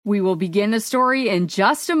We will begin the story in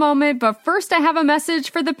just a moment, but first I have a message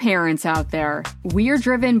for the parents out there. We are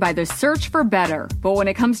driven by the search for better, but when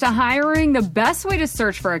it comes to hiring, the best way to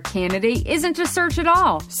search for a candidate isn't to search at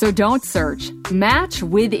all. So don't search. Match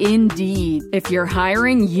with Indeed. If you're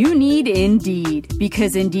hiring, you need Indeed,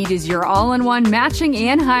 because Indeed is your all-in-one matching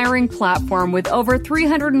and hiring platform with over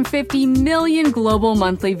 350 million global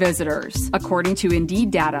monthly visitors, according to Indeed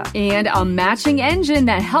data, and a matching engine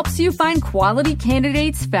that helps you find quality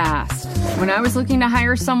candidates fast. When I was looking to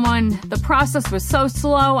hire someone, the process was so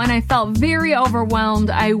slow and I felt very overwhelmed.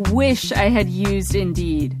 I wish I had used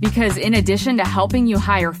Indeed, because in addition to helping you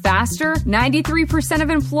hire faster, 93% of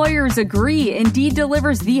employers agree Indeed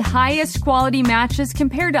delivers the highest quality matches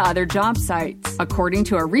compared to other job sites, according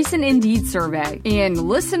to a recent Indeed survey. And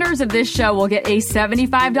listeners of this show will get a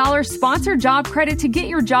 $75 sponsored job credit to get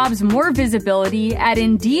your jobs more visibility at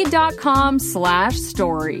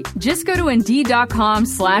Indeed.com/story. Just go to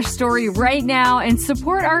Indeed.com/story right now and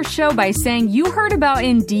support our show by saying you heard about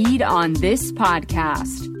Indeed on this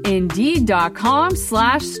podcast.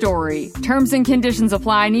 Indeed.com/story. Terms and conditions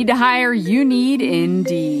apply. Need to hire? You need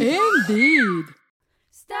Indeed. Indeed.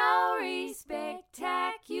 Story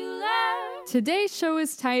Spectacular. Today's show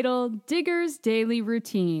is titled Digger's Daily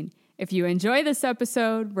Routine. If you enjoy this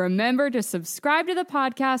episode, remember to subscribe to the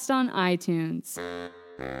podcast on iTunes.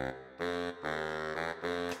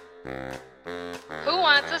 Who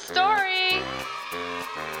wants a story?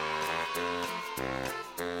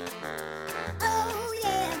 Oh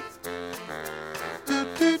yeah.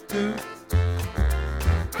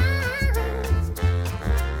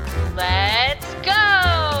 Let's go!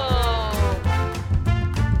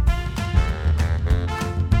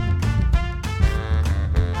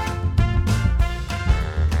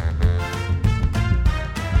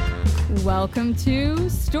 Welcome to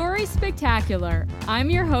Story Spectacular. I'm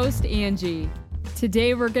your host, Angie.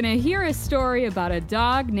 Today we're going to hear a story about a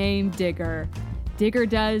dog named Digger. Digger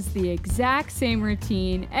does the exact same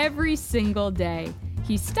routine every single day.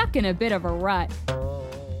 He's stuck in a bit of a rut.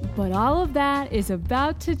 But all of that is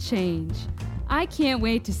about to change. I can't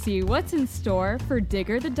wait to see what's in store for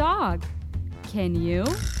Digger the dog. Can you?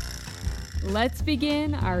 Let's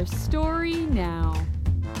begin our story now.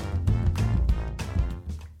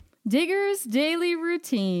 Digger's daily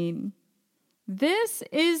routine. This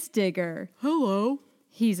is Digger. Hello.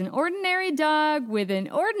 He's an ordinary dog with an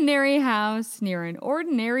ordinary house near an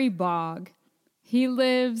ordinary bog. He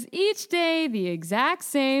lives each day the exact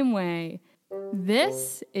same way.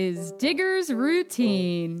 This is Digger's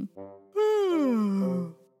routine.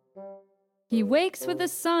 He wakes with the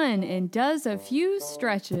sun and does a few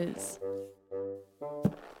stretches.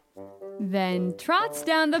 Then trots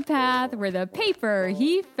down the path where the paper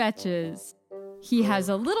he fetches. He has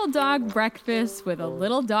a little dog breakfast with a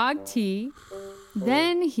little dog tea.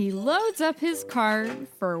 Then he loads up his cart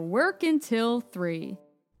for work until 3.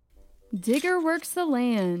 Digger works the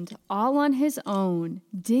land all on his own,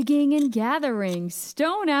 digging and gathering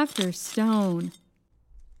stone after stone.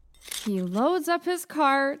 He loads up his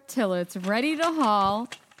cart till it's ready to haul,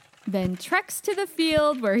 then treks to the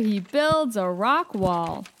field where he builds a rock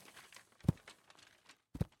wall.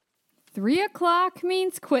 3 o'clock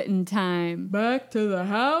means quitting time. Back to the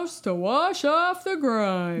house to wash off the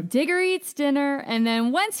grime. Digger eats dinner, and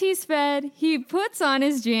then once he's fed, he puts on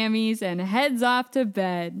his jammies and heads off to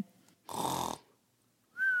bed.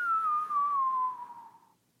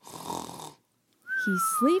 He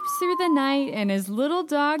sleeps through the night in his little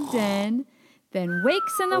dog den, then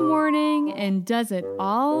wakes in the morning and does it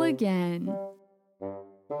all again.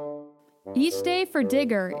 Each day for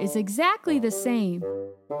Digger is exactly the same.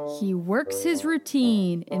 He works his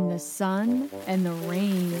routine in the sun and the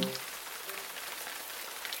rain.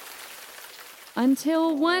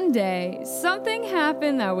 Until one day, something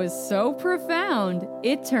happened that was so profound,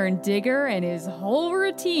 it turned Digger and his whole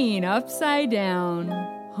routine upside down.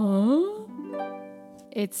 Huh?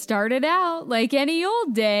 It started out like any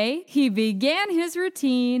old day. He began his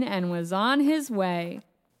routine and was on his way.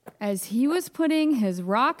 As he was putting his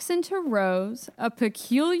rocks into rows, a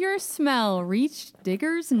peculiar smell reached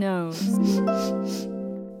Digger's nose.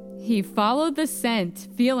 He followed the scent,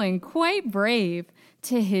 feeling quite brave.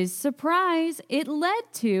 To his surprise, it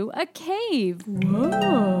led to a cave.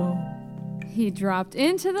 Whoa. He dropped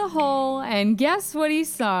into the hole, and guess what he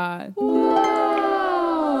saw?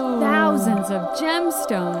 Whoa. Thousands of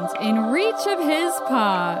gemstones in reach of his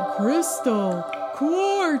paw. Crystal,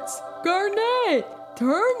 quartz, garnet,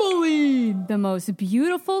 tourmaline. The most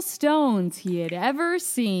beautiful stones he had ever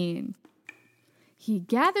seen. He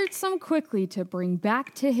gathered some quickly to bring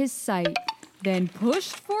back to his sight, then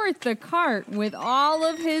pushed forth the cart with all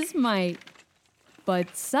of his might.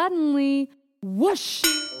 But suddenly, whoosh!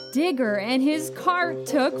 Digger and his cart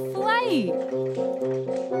took flight.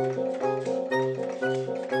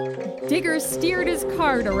 Digger steered his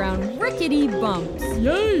cart around rickety bumps.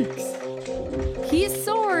 Yikes! He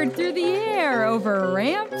soared through the air over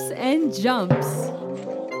ramps and jumps.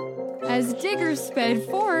 As Digger sped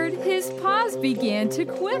forward, his paws began to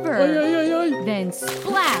quiver. Ay. Then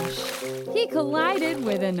splash! He collided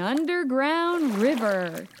with an underground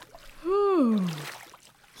river.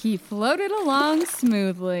 He floated along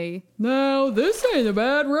smoothly. Now, this ain't a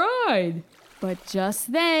bad ride. But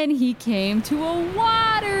just then he came to a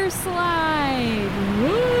water slide.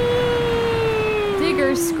 Woo!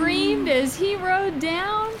 Digger screamed as he rode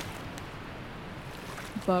down.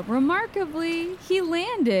 But remarkably, he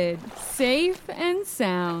landed, safe and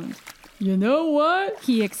sound. You know what?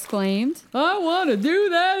 He exclaimed. I want to do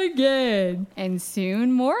that again. And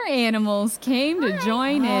soon more animals came to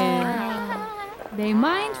join in. They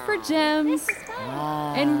mined for gems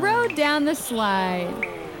and rode down the slide.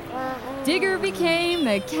 Digger became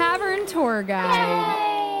the cavern tour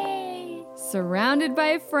guide. Surrounded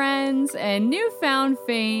by friends and newfound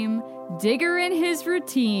fame, Digger and his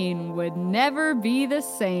routine would never be the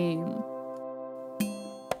same.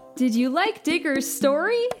 Did you like Digger's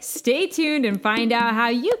story? Stay tuned and find out how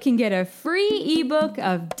you can get a free ebook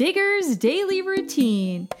of Digger's daily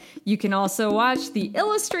routine. You can also watch the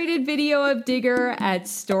illustrated video of Digger at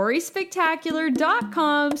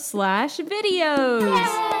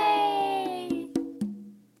storyspectacular.com/videos.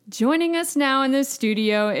 Joining us now in the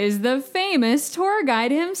studio is the famous tour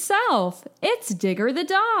guide himself. It's Digger the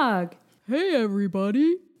dog. Hey,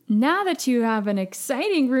 everybody. Now that you have an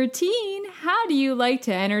exciting routine, how do you like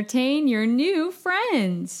to entertain your new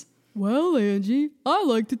friends? Well, Angie, I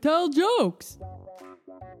like to tell jokes.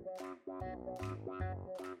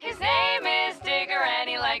 His name is Digger and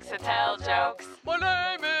he likes to tell jokes. My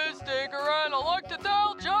name is Digger and I like to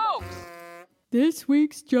tell jokes. This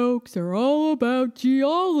week's jokes are all about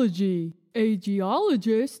geology. A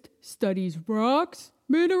geologist studies rocks,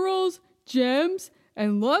 minerals, gems,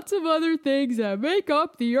 and lots of other things that make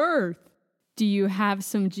up the earth. Do you have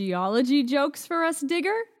some geology jokes for us,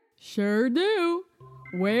 Digger? Sure do.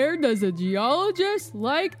 Where does a geologist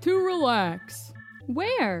like to relax?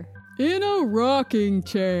 Where? In a rocking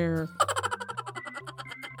chair.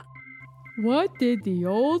 What did the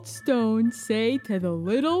old stone say to the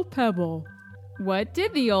little pebble? What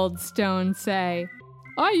did the old stone say?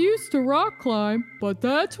 I used to rock climb, but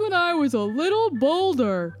that's when I was a little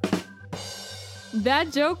boulder.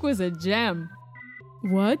 That joke was a gem.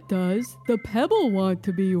 What does the pebble want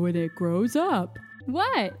to be when it grows up?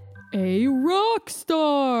 What? A rock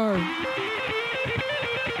star.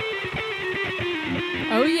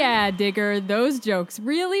 Oh yeah, Digger, those jokes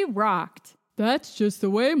really rocked. That's just the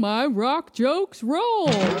way my rock jokes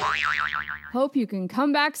roll. Hope you can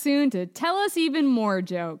come back soon to tell us even more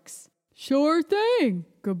jokes. Sure thing.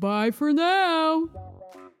 Goodbye for now.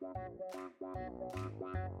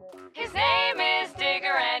 His name is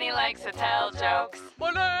Digger and he likes to tell jokes.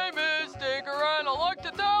 My name is Digger and I like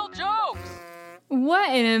to tell jokes. What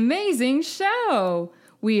an amazing show!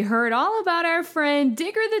 We heard all about our friend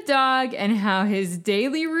Digger the dog and how his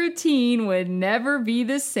daily routine would never be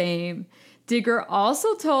the same. Digger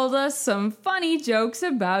also told us some funny jokes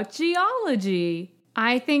about geology.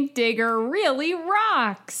 I think Digger really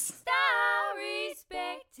rocks! Story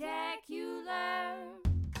Spectacular.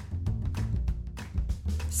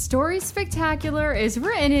 Story Spectacular is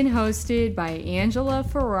written and hosted by Angela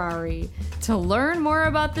Ferrari. To learn more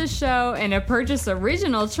about the show and to purchase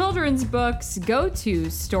original children's books, go to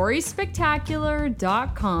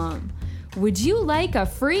StorySpectacular.com. Would you like a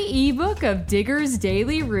free ebook of Digger's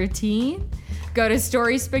daily routine? Go to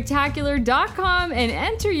StorySpectacular.com and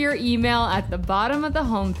enter your email at the bottom of the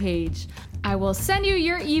homepage. I will send you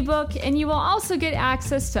your ebook and you will also get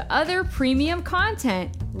access to other premium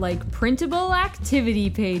content like printable activity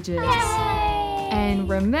pages. Yay! And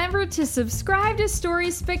remember to subscribe to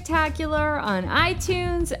Story Spectacular on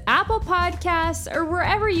iTunes, Apple Podcasts, or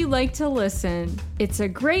wherever you like to listen. It's a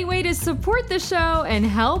great way to support the show and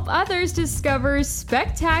help others discover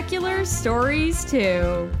spectacular stories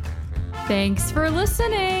too. Thanks for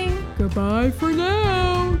listening. Goodbye for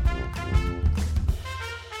now.